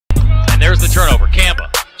There's the turnover. Kamba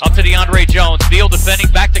up to DeAndre Jones. Veal defending,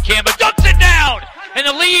 back to Kamba. Dunks it down! And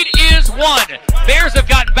the lead is one. Bears have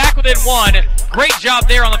gotten back within one. Great job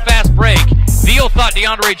there on the fast break. Veal thought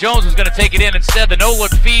DeAndre Jones was going to take it in. Instead, the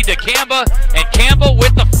no-look feed to Kamba, and Kamba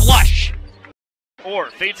with the flush. Orr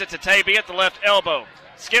feeds it to Tavy at the left elbow.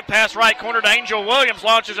 Skip pass right corner to Angel Williams,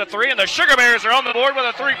 launches a three, and the Sugar Bears are on the board with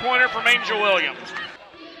a three-pointer from Angel Williams.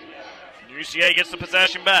 UCA gets the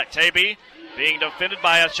possession back. Tavy being defended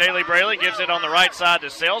by Shaylee Braley, gives it on the right side to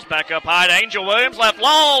Sales. Back up high to Angel Williams, left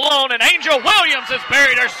all alone, and Angel Williams has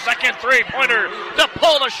buried her second three-pointer to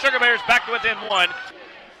pull the Sugar Bears back to within one.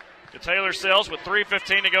 To Taylor Sales with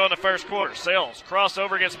 3:15 to go in the first quarter. Sales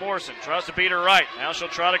crossover against Morrison, tries to beat her right. Now she'll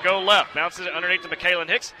try to go left, bounces it underneath to Mekaylan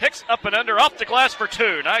Hicks. Hicks up and under, off the glass for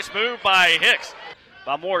two. Nice move by Hicks.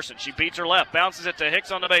 By Morrison, she beats her left, bounces it to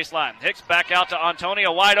Hicks on the baseline. Hicks back out to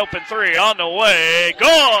Antonia, wide open three on the way. Good!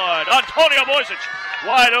 Antonia Boysic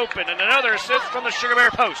wide open, and another assist from the Sugar Bear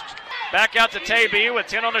post. Back out to Tavy with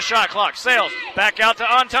 10 on the shot clock. Sales back out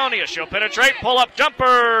to Antonia. She'll penetrate, pull up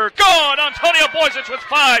jumper. Good! Antonia Boysic with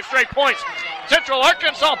 5 straight points. Central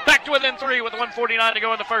Arkansas back to within 3 with 1:49 to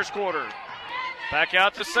go in the first quarter. Back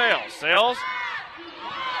out to Sales. Sales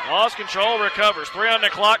lost control, recovers. 3 on the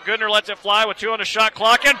clock. Goodner lets it fly with 2 on the shot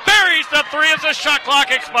clock and buries the 3 as the shot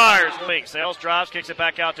clock expires. Sales drives, kicks it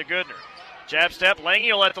back out to Goodner. Jab step,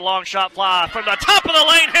 Lange will let the long shot fly from the top of the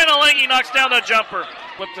lane. Hannah Lange knocks down the jumper.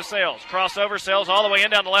 Flip to Sales. Crossover, Sales all the way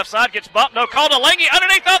in down the left side. Gets bumped, no call to Lange.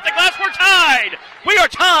 Underneath off the glass, we're tied. We are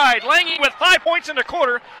tied. Lange with 5 points in the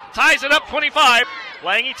quarter. Ties it up 25.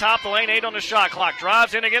 Lange top the lane, 8 on the shot clock.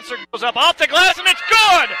 Drives in against her, goes up off the glass, and it's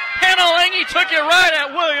good! Hannah Lange took it right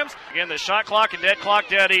at Williams. Again, the shot clock and dead clock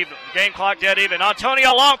dead even. Game clock dead even.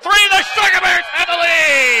 Antonia long three. The Sugar Bears have the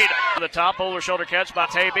lead! The top over-shoulder catch by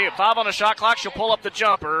Tavy. 5 on the shot clock. She'll pull up the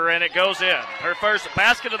jumper, and it goes in. Her first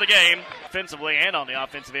basket of the game, defensively and on the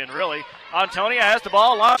offensive end, really. Antonia has the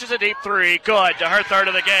ball, launches a deep three. Good to her third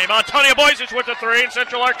of the game. Antonia Boysic with the three, and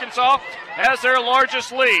Central Arkansas has their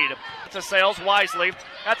largest lead. To Sales wisely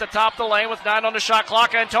at the top of the lane with 9 on the shot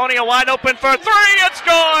clock. Antonia wide open for three. It's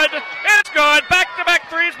good. It's good. Back-to-back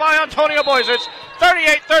threes by Antonia Boysic.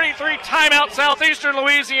 38-33 timeout, Southeastern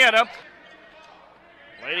Louisiana.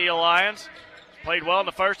 Lady Alliance played well in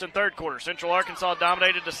the first and third quarter. Central Arkansas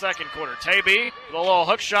dominated the second quarter. Tavy with a little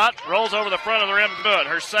hook shot, rolls over the front of the rim. Good.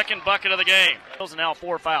 Her second bucket of the game. Now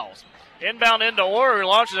 4 fouls. Inbound into Orr, who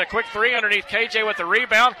launches a quick three underneath KJ with the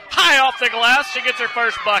rebound. High off the glass. She gets her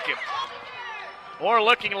first bucket. Orr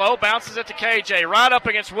looking low, bounces it to KJ. Right up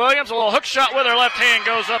against Williams. A little hook shot with her left hand,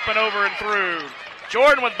 goes up and over and through.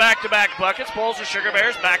 Jordan with back-to-back buckets, pulls the Sugar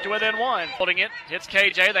Bears back to within 1. Holding it, hits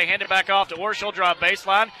KJ. They hand it back off to Orr. She'll drive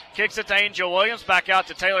baseline. Kicks it to Angel Williams. Back out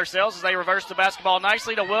to Taylor Sales as they reverse the basketball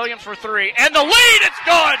nicely to Williams for 3. And the lead, it's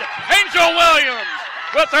good! Angel Williams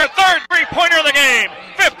with her third three-pointer of the game.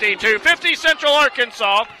 52-50 Central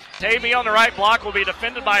Arkansas. Tavy on the right block will be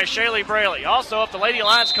defended by Shaylee Braley. Also, if the Lady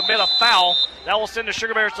Lions commit a foul, that will send the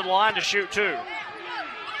Sugar Bears to the line to shoot 2.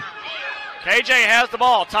 KJ has the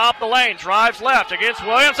ball, top of the lane, drives left against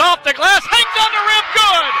Williams, off the glass, hangs on the rim,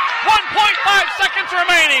 good! 1.5 seconds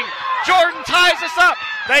remaining. Jordan ties us up.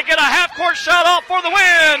 They get a half-court shot off for the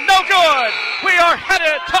win. No good. We are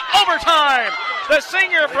headed to overtime. The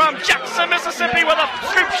senior from Jackson, Mississippi, with a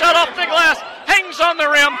scoop shot off the glass, hangs on the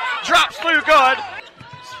rim, drops through good.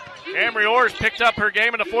 Camry Orr's picked up her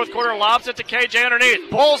game in the fourth quarter, lobs it to KJ underneath.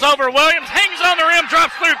 Pulls over Williams, hangs on the rim,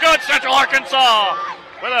 drops through good. Central Arkansas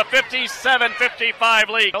with a 57-55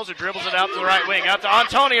 lead. Those dribbles it out to the right wing. Out to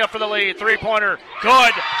Antonia for the lead. Three-pointer.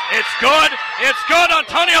 Good. It's good. It's good.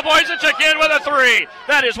 Antonia Boysic again with a 3.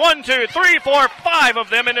 That is 1, 2, 3, 4, 5 of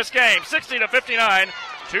them in this game. 60-59.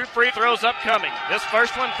 2 free throws upcoming. This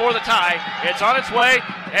first one for the tie. It's on its way,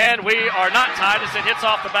 and we are not tied as it hits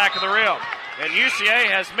off the back of the rim. And UCA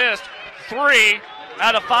has missed 3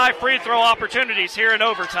 out of 5 free throw opportunities here in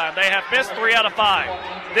overtime. They have missed 3 out of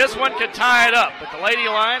 5. This one could tie it up, but the Lady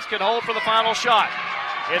Lions could hold for the final shot.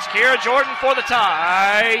 It's Kira Jordan for the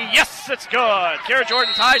tie. Yes, it's good. Kira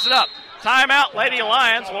Jordan ties it up. Timeout. Lady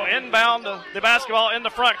Lions will inbound the basketball in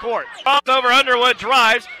the front court. Drops over Underwood,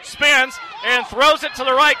 drives, spins, and throws it to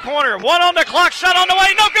the right corner. 1 on the clock, shot on the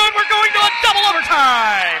way. No good. We're going to a double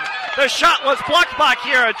overtime. The shot was blocked by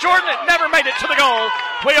Kira Jordan. It never made it to the goal.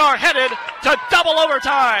 We are headed to double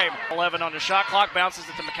overtime. 11 on the shot clock. Bounces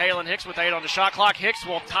it to Mekaylan Hicks with 8 on the shot clock. Hicks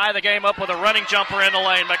will tie the game up with a running jumper in the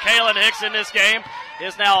lane. Mekaylan Hicks in this game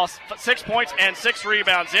is now 6 points and 6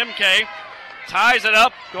 rebounds. MK ties it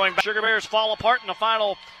up. Going back. Sugar Bears fall apart in the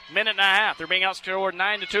final minute and a half. They're being outscored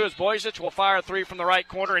 9-2 as Boysic will fire a 3 from the right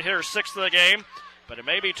corner and hit her 6th of the game. But it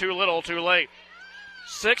may be too little, too late.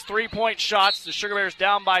 6 3-point shots. The Sugar Bears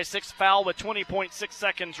down by 6, foul with 20.6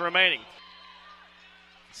 seconds remaining.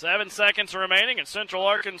 7 seconds remaining, and Central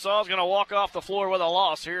Arkansas is going to walk off the floor with a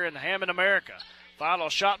loss here in Hammond, America. Final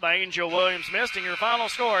shot by Angel Williams missed, and your final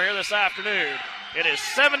score here this afternoon. It is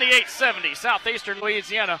 78-70, Southeastern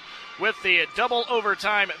Louisiana with the double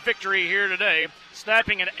overtime victory here today,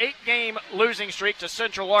 snapping an 8-game losing streak to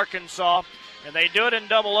Central Arkansas, and they do it in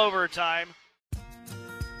double overtime.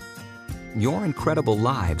 Your incredible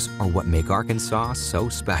lives are what make Arkansas so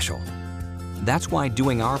special. That's why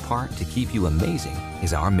doing our part to keep you amazing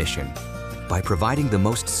is our mission. By providing the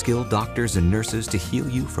most skilled doctors and nurses to heal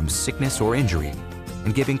you from sickness or injury,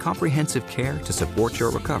 and giving comprehensive care to support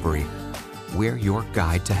your recovery, we're your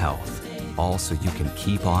guide to health. All so you can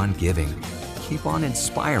keep on giving, keep on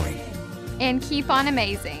inspiring, and keep on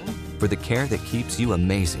amazing. For the care that keeps you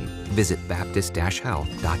amazing, visit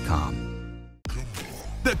Baptist-Health.com.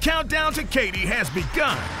 The countdown to Katy has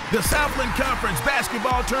begun. The Southland Conference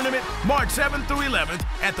Basketball Tournament, March 7th through 11th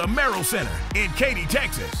at the Merrill Center in Katy,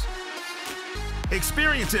 Texas.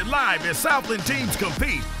 Experience it live as Southland teams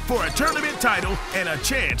compete for a tournament title and a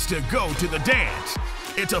chance to go to the dance.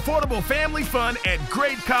 It's affordable family fun and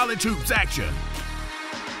great college hoops action.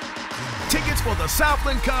 Tickets for the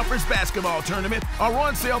Southland Conference Basketball Tournament are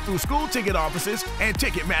on sale through school ticket offices and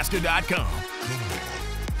Ticketmaster.com.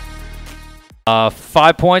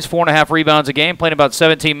 5 points, 4.5 rebounds a game, playing about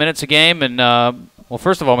 17 minutes a game. And, well,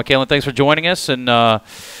 first of all, Mekaylan, thanks for joining us. And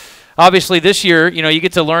obviously this year, you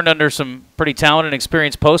get to learn under some pretty talented and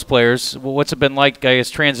experienced post players. What's it been like, I guess,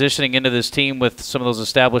 transitioning into this team with some of those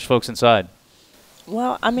established folks inside?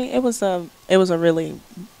 Well, I mean, it was a really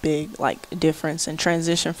big, difference and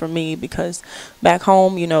transition for me because back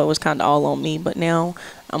home, it was kind of all on me. But now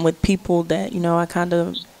I'm with people that, I kind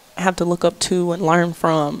of have to look up to and learn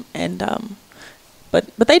from. And but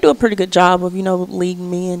they do a pretty good job of, leading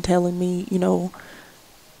me and telling me,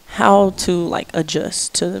 how to,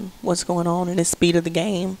 adjust to what's going on and the speed of the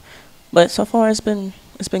game. But so far it's been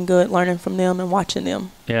good learning from them and watching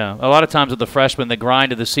them. Yeah, a lot of times with the freshmen, the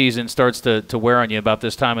grind of the season starts to wear on you about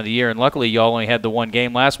this time of the year. And luckily, y'all only had the one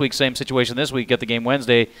game last week. Same situation this week. Got the game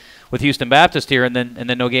Wednesday with Houston Baptist here, and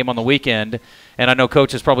then no game on the weekend. And I know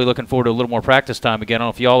Coach is probably looking forward to a little more practice time again. I don't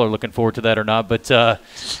know if y'all are looking forward to that or not. But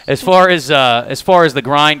as far as the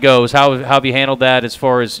grind goes, how have you handled that? As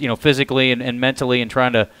far as physically and mentally, and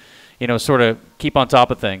trying to sort of keep on top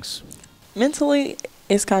of things. Mentally,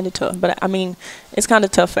 it's kind of tough, but I mean, it's kind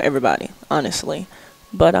of tough for everybody, honestly.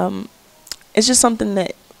 But it's just something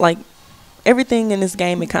that, everything in this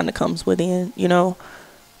game, it kind of comes within,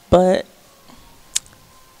 But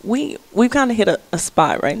we've kind of hit a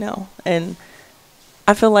spot right now, and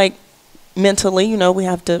I feel like mentally, we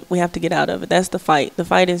have to get out of it. That's the fight. The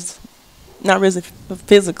fight is not really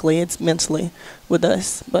physically; it's mentally with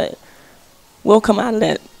us. But we'll come out of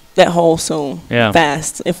that hole soon,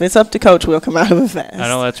 fast. If it's up to Coach, we'll come out of it fast. I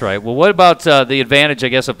know that's right. Well, what about the advantage, I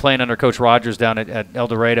guess, of playing under Coach Rogers down at El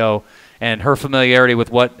Dorado and her familiarity with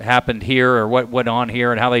what happened here or what went on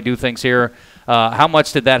here and how they do things here? How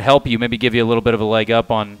much did that help you, maybe give you a little bit of a leg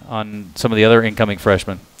up on some of the other incoming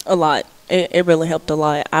freshmen? A lot. It really helped a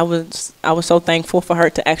lot. I was so thankful for her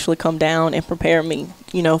to actually come down and prepare me,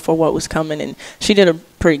 for what was coming. And she did a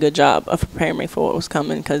pretty good job of preparing me for what was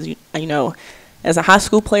coming because, as a high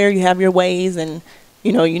school player, you have your ways, and,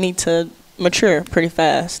 you need to mature pretty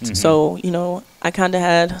fast. Mm-hmm. So, I kind of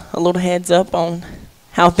had a little heads up on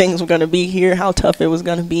how things were going to be here, how tough it was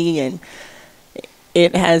going to be, and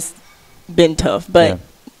it has been tough. But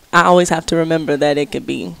I always have to remember that it could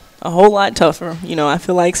be a whole lot tougher. I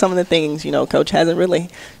feel like some of the things, Coach hasn't really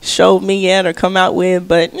showed me yet or come out with,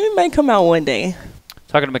 but it may come out one day.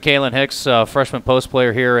 Talking to Mekaylan Hicks, freshman post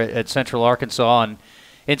player here at Central Arkansas, and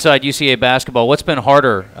inside UCA basketball, what's been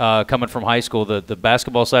harder coming from high school, the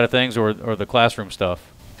basketball side of things or the classroom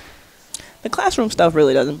stuff? The classroom stuff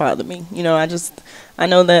really doesn't bother me. I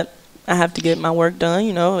know that I have to get my work done.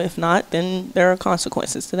 If not, then there are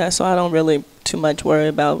consequences to that. So I don't really too much worry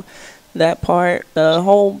about that part. The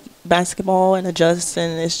whole basketball and adjusting,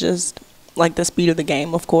 it's just like the speed of the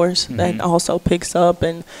game, of course, that also picks up,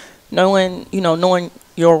 and knowing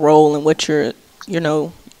your role and what you're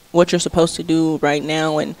supposed to do right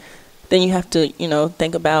now. And then you have to,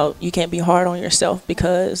 think about, you can't be hard on yourself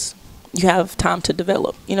because you have time to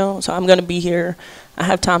develop, So I'm going to be here. I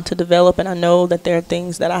have time to develop, and I know that there are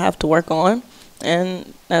things that I have to work on,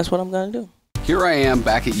 and that's what I'm going to do. Here I am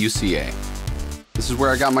back at UCA. This is where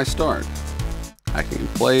I got my start. Acting in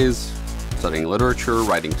plays, studying literature,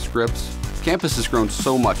 writing scripts. Campus has grown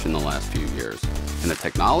so much in the last few years, and the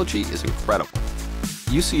technology is incredible.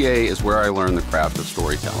 UCA is where I learned the craft of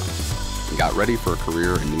storytelling. and got ready for a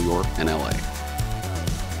career in New York and LA.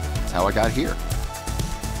 That's how I got here.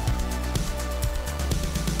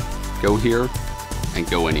 Go here and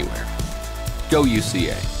go anywhere. Go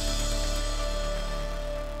UCA.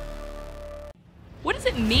 What does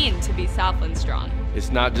it mean to be Southland strong? It's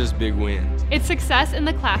not just big wins. It's success in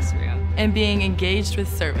the classroom. And being engaged with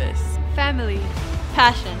service. Family.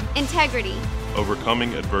 Passion. Integrity.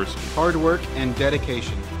 Overcoming adversity. Hard work and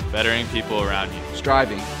dedication. Bettering people around you.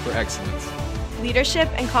 Striving for excellence. Leadership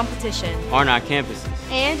and competition. On our campuses.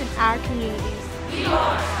 And in our communities. We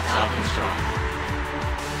are Southland Strong.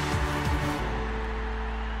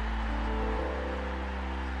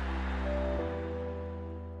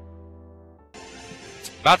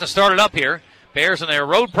 About to start it up here. Bears in their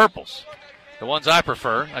road purples. The ones I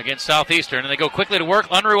prefer against Southeastern. And they go quickly to work.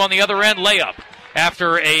 Unruh on the other end, layup.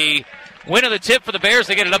 After a win of the tip for the Bears,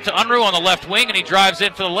 they get it up to Unruh on the left wing, and he drives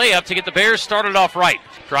in for the layup to get the Bears started off right.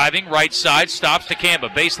 Driving right side, stops to Kamba.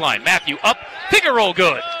 Baseline. Matthew up. Pick and roll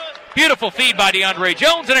good. Beautiful feed by DeAndre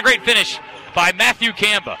Jones, and a great finish by Matthew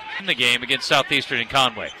Kamba in the game against Southeastern in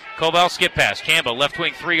Conway. Koval skip pass. Kamba left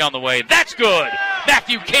wing three on the way. That's good.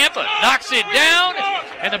 Matthew Kamba knocks it down,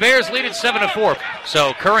 and the Bears lead it 7-4.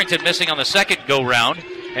 So Currington missing on the second go-round,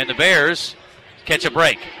 and the Bears catch a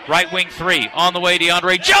break. Right wing three on the way.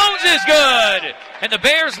 DeAndre Jones is good, and the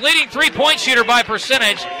Bears leading three-point shooter by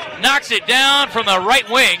percentage knocks it down from the right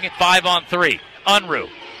wing. 5-on-3. Unruh.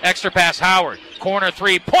 Extra pass Howard. Corner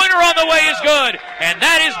three-pointer on the way is good, and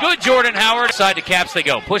that is good, Jordan Howard. Side to Caps they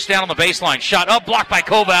go. Push down on the baseline. Shot up, blocked by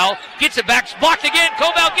Koval. Gets it back, blocked again.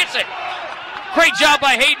 Koval gets it. Great job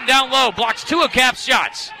by Hayden down low. Blocks two of Caps'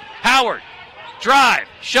 shots. Howard, drive.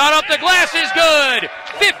 Shot up the glass is good.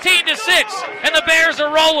 15-6, and the Bears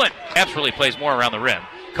are rolling. Caps really plays more around the rim.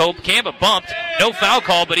 Kamba bumped. No foul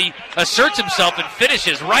call, but he asserts himself and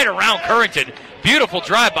finishes right around Currington. Beautiful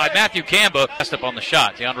drive by Matthew Kamba. Passed up on the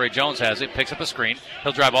shot. DeAndre Jones has it. Picks up a screen.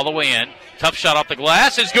 He'll drive all the way in. Tough shot off the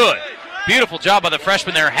glass is good. Beautiful job by the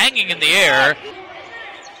freshman there, hanging in the air.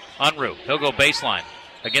 Unruh. He'll go baseline.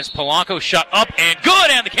 Against Polanco. Shot up and good,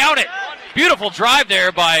 and count it. Beautiful drive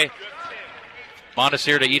there by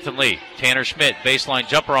Mondesir to Ethan Lee. Tanner Schmidt. Baseline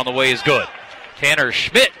jumper on the way is good. Tanner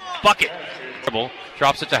Schmidt. Bucket.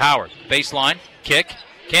 Drops it to Howard. Baseline. Kick.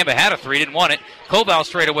 Kamba had a three. Didn't want it. Koval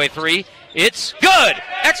straightaway three. It's good.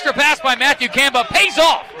 Extra pass by Matthew Kamba pays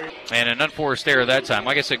off. And an unforced error that time.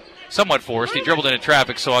 I guess somewhat forced. He dribbled into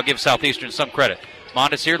traffic, so I'll give Southeastern some credit.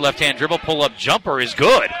 Mondesir, left-hand dribble, pull-up jumper is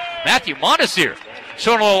good. Matthew Mondesir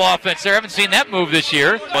showing a little offense there. Haven't seen that move this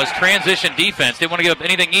year. Was transition defense. Didn't want to give up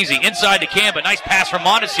anything easy. Inside to Kamba. Nice pass from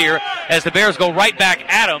Mondesir as the Bears go right back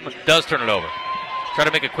at him. Does turn it over. Try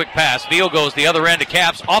to make a quick pass. Veal goes the other end to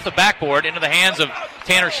Caps. Off the backboard into the hands of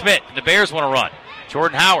Tanner Schmidt. The Bears want to run.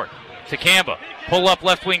 Jordan Howard to Kamba. Pull up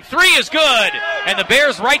left wing three is good. And the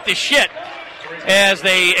Bears right the shit as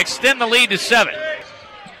they extend the lead to 7.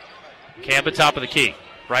 Kamba top of the key.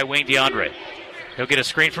 Right wing DeAndre. He'll get a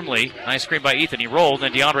screen from Lee. Nice screen by Ethan. He rolled,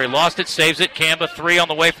 and DeAndre lost it, saves it. Kamba three on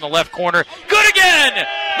the way from the left corner. Good again!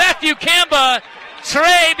 Matthew Kamba,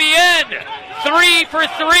 très bien. 3 for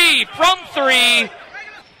 3 from 3.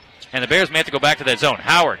 And the Bears may have to go back to that zone.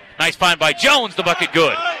 Howard, nice find by Jones, the bucket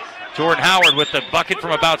good. Jordan Howard with the bucket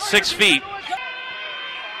from about 6 feet.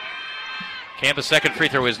 Kamba's second free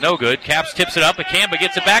throw is no good. Caps tips it up, and Kamba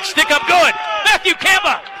gets it back. Stick up good! Matthew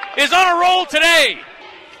Kamba is on a roll today!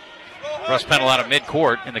 Russ Pennell out of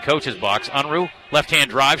midcourt in the coach's box. Unruh,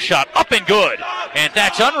 left-hand drive, shot up and good. And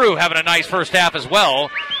that's Unruh having a nice first half as well.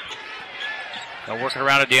 Now working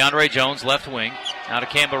around to DeAndre Jones, left wing. Now to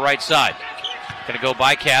Kamba, right side. Going to go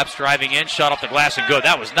by Caps, driving in, shot off the glass and good.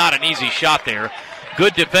 That was not an easy shot there.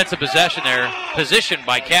 Good defensive position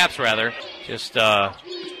by Caps rather. Just not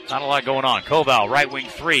a lot going on. Koval, right wing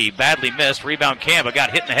three, badly missed. Rebound Kamba,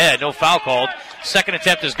 got hit in the head, no foul called. Second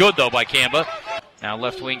attempt is good though by Kamba. Now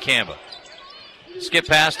left wing Kamba. Skip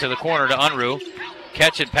pass to the corner to Unruh.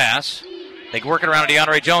 Catch and pass. They work it around to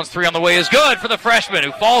DeAndre Jones. Three on the way is good for the freshman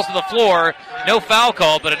who falls to the floor. No foul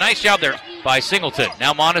called, but a nice job there by Singleton.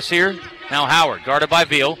 Now Mondesir. Now Howard. Guarded by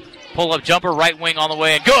Veal. Pull-up jumper, right wing on the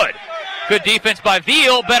way, and good. Good defense by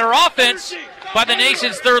Veal. Better offense by the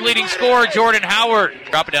nation's third leading scorer, Jordan Howard.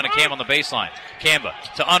 Drop it down to Cam on the baseline. Kamba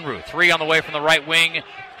to Unruh. Three on the way from the right wing.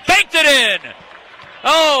 Banked it in.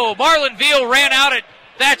 Oh, Marlon Veal ran out at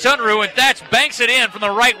Thatch Unruh, and Thatch banks it in from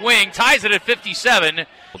the right wing. Ties it at 57.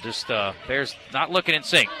 Just Bears not looking in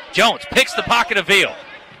sync. Jones picks the pocket of Veal.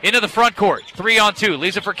 Into the front court. 3-on-2.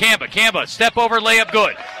 Leaves it for Kamba. Kamba, step over, layup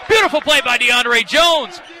good. Beautiful play by DeAndre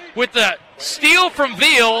Jones with the steal from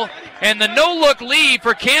Veal and the no-look lead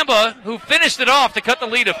for Kamba, who finished it off to cut the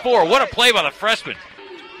lead to 4. What a play by the freshman.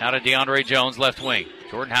 Now to DeAndre Jones, left wing.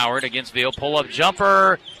 Jordan Howard against Veal. Pull-up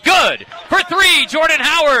jumper. Good for three. Jordan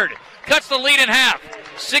Howard cuts the lead in half.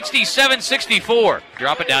 67-64.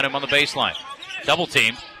 Drop it down to him on the baseline. Double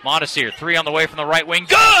team. Montesir, three on the way from the right wing.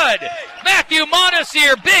 Good! Matthew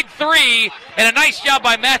Montesir, big three. And a nice job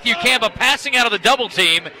by Matthew Camba passing out of the double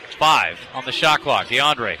team. 5 on the shot clock.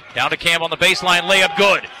 DeAndre down to Cam on the baseline. Layup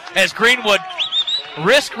good. As Greenwood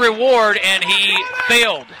risk reward, and he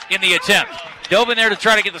failed in the attempt. Dove in there to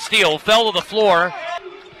try to get the steal. Fell to the floor.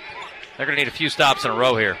 They're going to need a few stops in a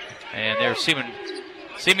row here. And they're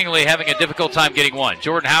seemingly having a difficult time getting one.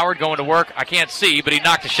 Jordan Howard going to work. I can't see, but he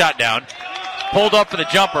knocked a shot down. Pulled up for the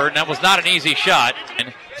jumper, and that was not an easy shot.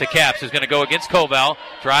 And to Caps, who's going to go against Koval.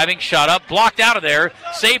 Driving, shot up, blocked out of there.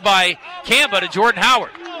 Saved by Camba to Jordan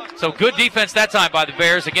Howard. So good defense that time by the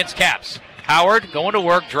Bears against Caps. Howard going to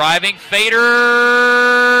work, driving,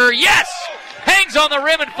 fader, yes! Hangs on the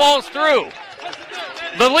rim and falls through.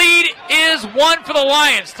 The lead is 1 for the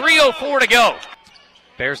Lions, 3:04 to go.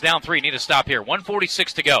 Bears down 3, need a stop here,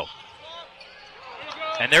 1:46 to go.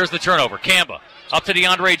 And there's the turnover, Camba. Up to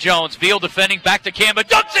DeAndre Jones, Veal defending, back to Camba,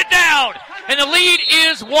 dunks it down! And the lead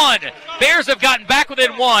is 1. Bears have gotten back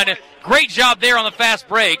within 1. Great job there on the fast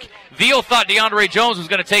break. Veal thought DeAndre Jones was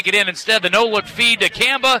going to take it in. Instead, the no-look feed to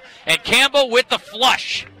Camba, and Camba with the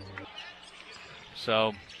flush.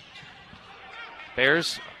 So,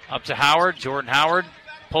 Bears up to Howard, Jordan Howard.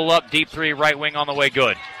 Pull up, deep three, right wing on the way,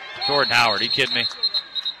 good. Jordan Howard, are you kidding me?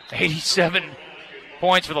 87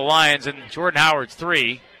 points for the Lions, and Jordan Howard's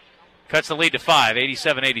 3 cuts the lead to 5,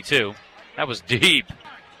 87-82. That was deep.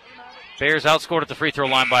 Bears outscored at the free throw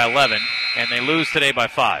line by 11, and they lose today by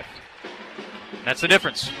 5. That's the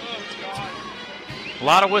difference. A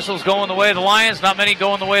lot of whistles going the way of the Lions, not many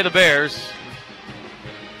going the way of the Bears.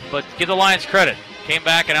 But give the Lions credit. Came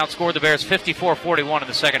back and outscored the Bears 54-41 in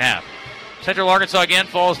the second half. Central Arkansas again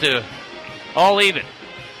falls to all even.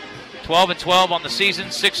 12-12 on the season,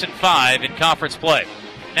 6-5 in conference play.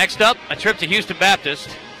 Next up, a trip to Houston Baptist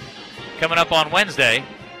coming up on Wednesday.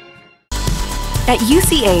 At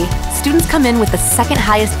UCA, students come in with the second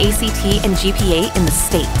highest ACT and GPA in the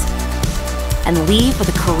state and leave with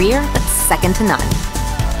a career that's second to none.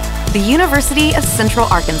 The University of Central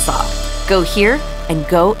Arkansas. Go here and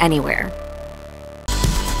go anywhere.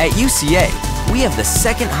 At UCA, we have the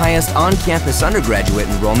second highest on-campus undergraduate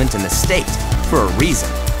enrollment in the state for a reason.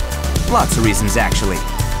 Lots of reasons, actually.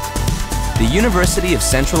 The University of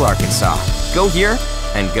Central Arkansas. Go here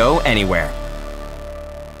and go anywhere.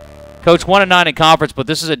 Coach, 1-9 in conference, but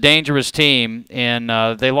this is a dangerous team, and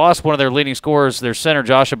they lost one of their leading scorers, their center,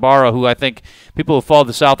 Josh Ibarra, who I think people who follow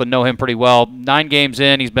the South would know him pretty well. 9 games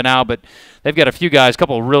in, he's been out, but they've got a few guys, a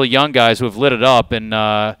couple of really young guys who have lit it up, and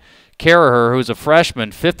Carraher, who's a freshman,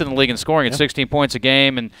 5th in the league in scoring at 16 points a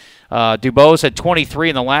game, and Dubose had 23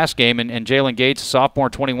 in the last game, and Jalen Gates, a sophomore,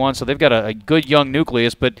 21, so they've got a good young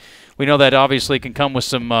nucleus, but we know that obviously can come with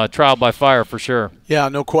some trial by fire for sure. Yeah,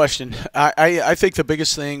 no question. I think the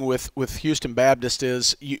biggest thing with Houston Baptist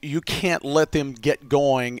is you can't let them get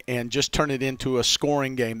going and just turn it into a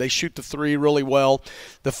scoring game. They shoot the three really well.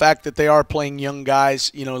 The fact that they are playing young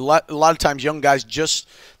guys, a lot of times young guys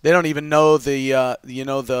they don't even know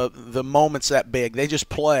the moments that big. They just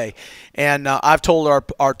play. And I've told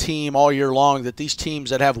our team all year long that these teams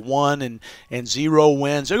that have 1 and 0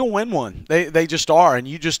 wins, they're going to win one. They just are, and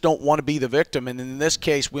you just don't want to be the victim. And in this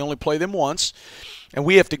case, we only play them once. And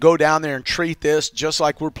we have to go down there and treat this just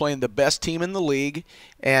like we're playing the best team in the league.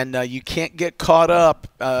 And you can't get caught up.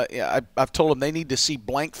 I've told them they need to see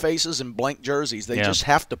blank faces and blank jerseys. They just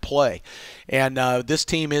have to play. And this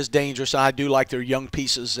team is dangerous. I do like their young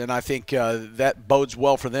pieces, and I think that bodes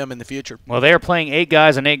well for them in the future. Well, they are playing 8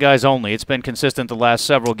 guys and 8 guys only. It's been consistent the last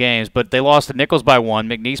several games, but they lost to Nichols by 1,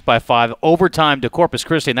 McNeese by 5, overtime to Corpus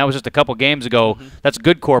Christi, and that was just a couple games ago. That's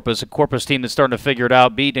good Corpus, a Corpus team that's starting to figure it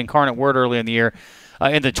out, beat Incarnate Word early in the year.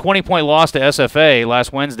 In the 20-point loss to SFA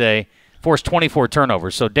last Wednesday, forced 24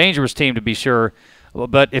 turnovers. So dangerous team to be sure.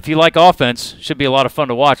 But if you like offense, should be a lot of fun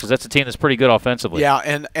to watch because that's a team that's pretty good offensively. Yeah,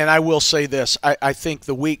 and I will say this. I think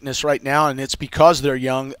the weakness right now, and it's because they're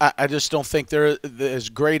young, I just don't think they're as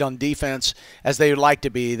great on defense as they would like to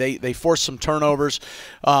be. They force some turnovers,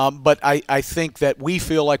 but I think that we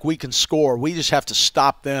feel like we can score. We just have to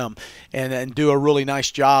stop them and do a really nice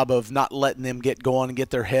job of not letting them get going and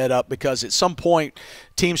get their head up, because at some point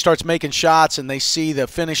team starts making shots and they see the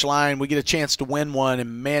finish line, we get a chance to win one,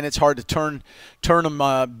 and man, it's hard to turn them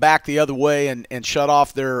back the other way and shut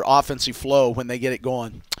off their offensive flow when they get it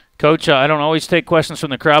going. Coach, I don't always take questions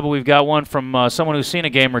from the crowd, but we've got one from someone who's seen a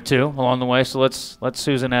game or two along the way, so let's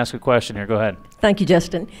Susan ask a question here. Go ahead. Thank you,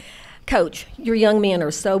 Justin. Coach, your young men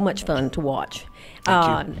are so much fun to watch.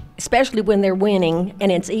 especially when they're winning,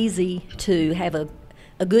 and it's easy to have a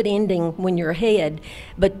good ending when you're ahead,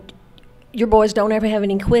 but your boys don't ever have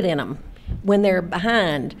any quit in them. When they're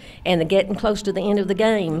behind and they're getting close to the end of the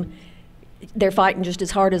game, they're fighting just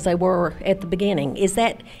as hard as they were at the beginning. Is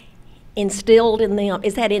that instilled in them?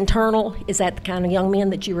 Is that internal? Is that the kind of young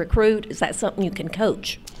men that you recruit? Is that something you can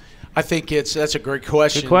coach? I think that's a great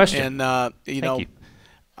question. Good question. And,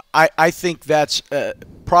 I think that's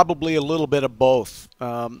probably a little bit of both.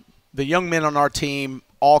 The young men on our team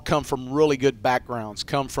all come from really good backgrounds,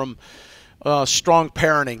 come from strong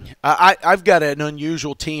parenting. I've got an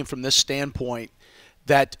unusual team from this standpoint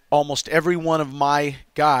that almost every one of my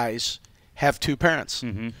guys have two parents,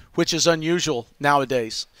 which is unusual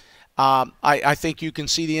nowadays. I think you can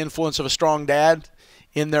see the influence of a strong dad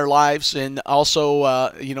in their lives, and also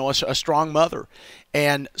a strong mother.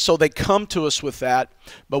 And so they come to us with that.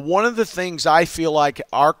 But one of the things I feel like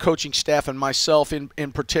our coaching staff and myself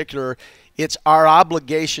in particular, it's our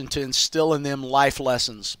obligation to instill in them life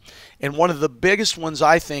lessons. And one of the biggest ones,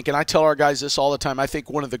 I think, and I tell our guys this all the time, I think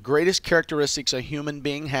one of the greatest characteristics a human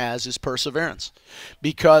being has is perseverance.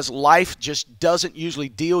 Because life just doesn't usually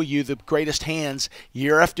deal you the greatest hands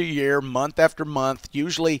year after year, month after month.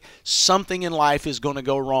 Usually something in life is going to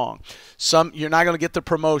go wrong. You're not going to get the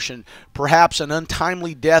promotion. Perhaps an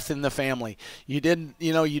untimely death in the family. You didn't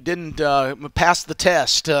pass the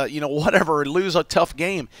test, whatever, lose a tough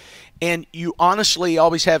game. And you honestly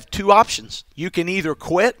always have two options. You can either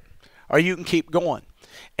quit or you can keep going.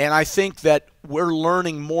 And I think that we're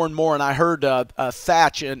learning more and more. And I heard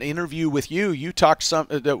Thatch, an interview with you. You talked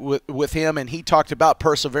with him, and he talked about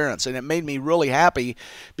perseverance. And it made me really happy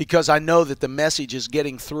because I know that the message is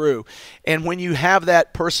getting through. And when you have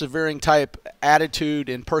that persevering type attitude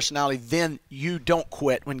and personality, then you don't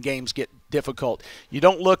quit when games get difficult. You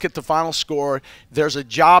don't look at the final score. There's a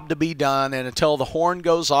job to be done, and until the horn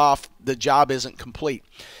goes off, the job isn't complete.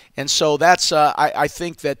 And so that's I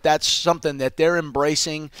think that's something that they're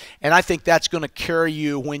embracing, and I think that's going to carry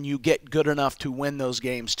you when you get good enough to win those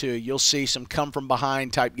games too. You'll see some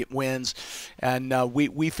come-from-behind type wins, and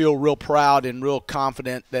we feel real proud and real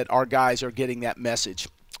confident that our guys are getting that message.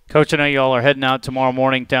 Coach, I know you all are heading out tomorrow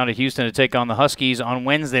morning down to Houston to take on the Huskies on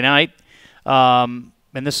Wednesday night.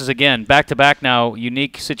 And this is, again, back-to-back now,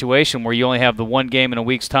 unique situation where you only have the one game in a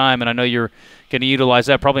week's time, and I know you're going to utilize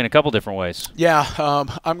that probably in a couple different ways. Yeah,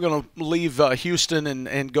 I'm going to leave Houston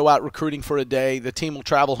and go out recruiting for a day. The team will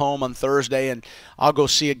travel home on Thursday, and I'll go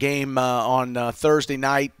see a game on Thursday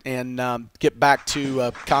night and get back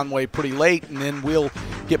to Conway pretty late, and then we'll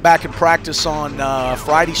get back and practice on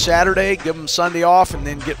Friday, Saturday, give them Sunday off, and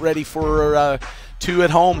then get ready for two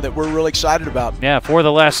at home that we're really excited about. Yeah, 4 of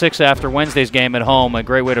the last 6 after Wednesday's game at home. A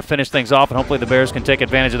great way to finish things off, and hopefully the Bears can take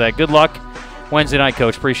advantage of that. Good luck Wednesday night,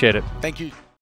 Coach. Appreciate it. Thank you.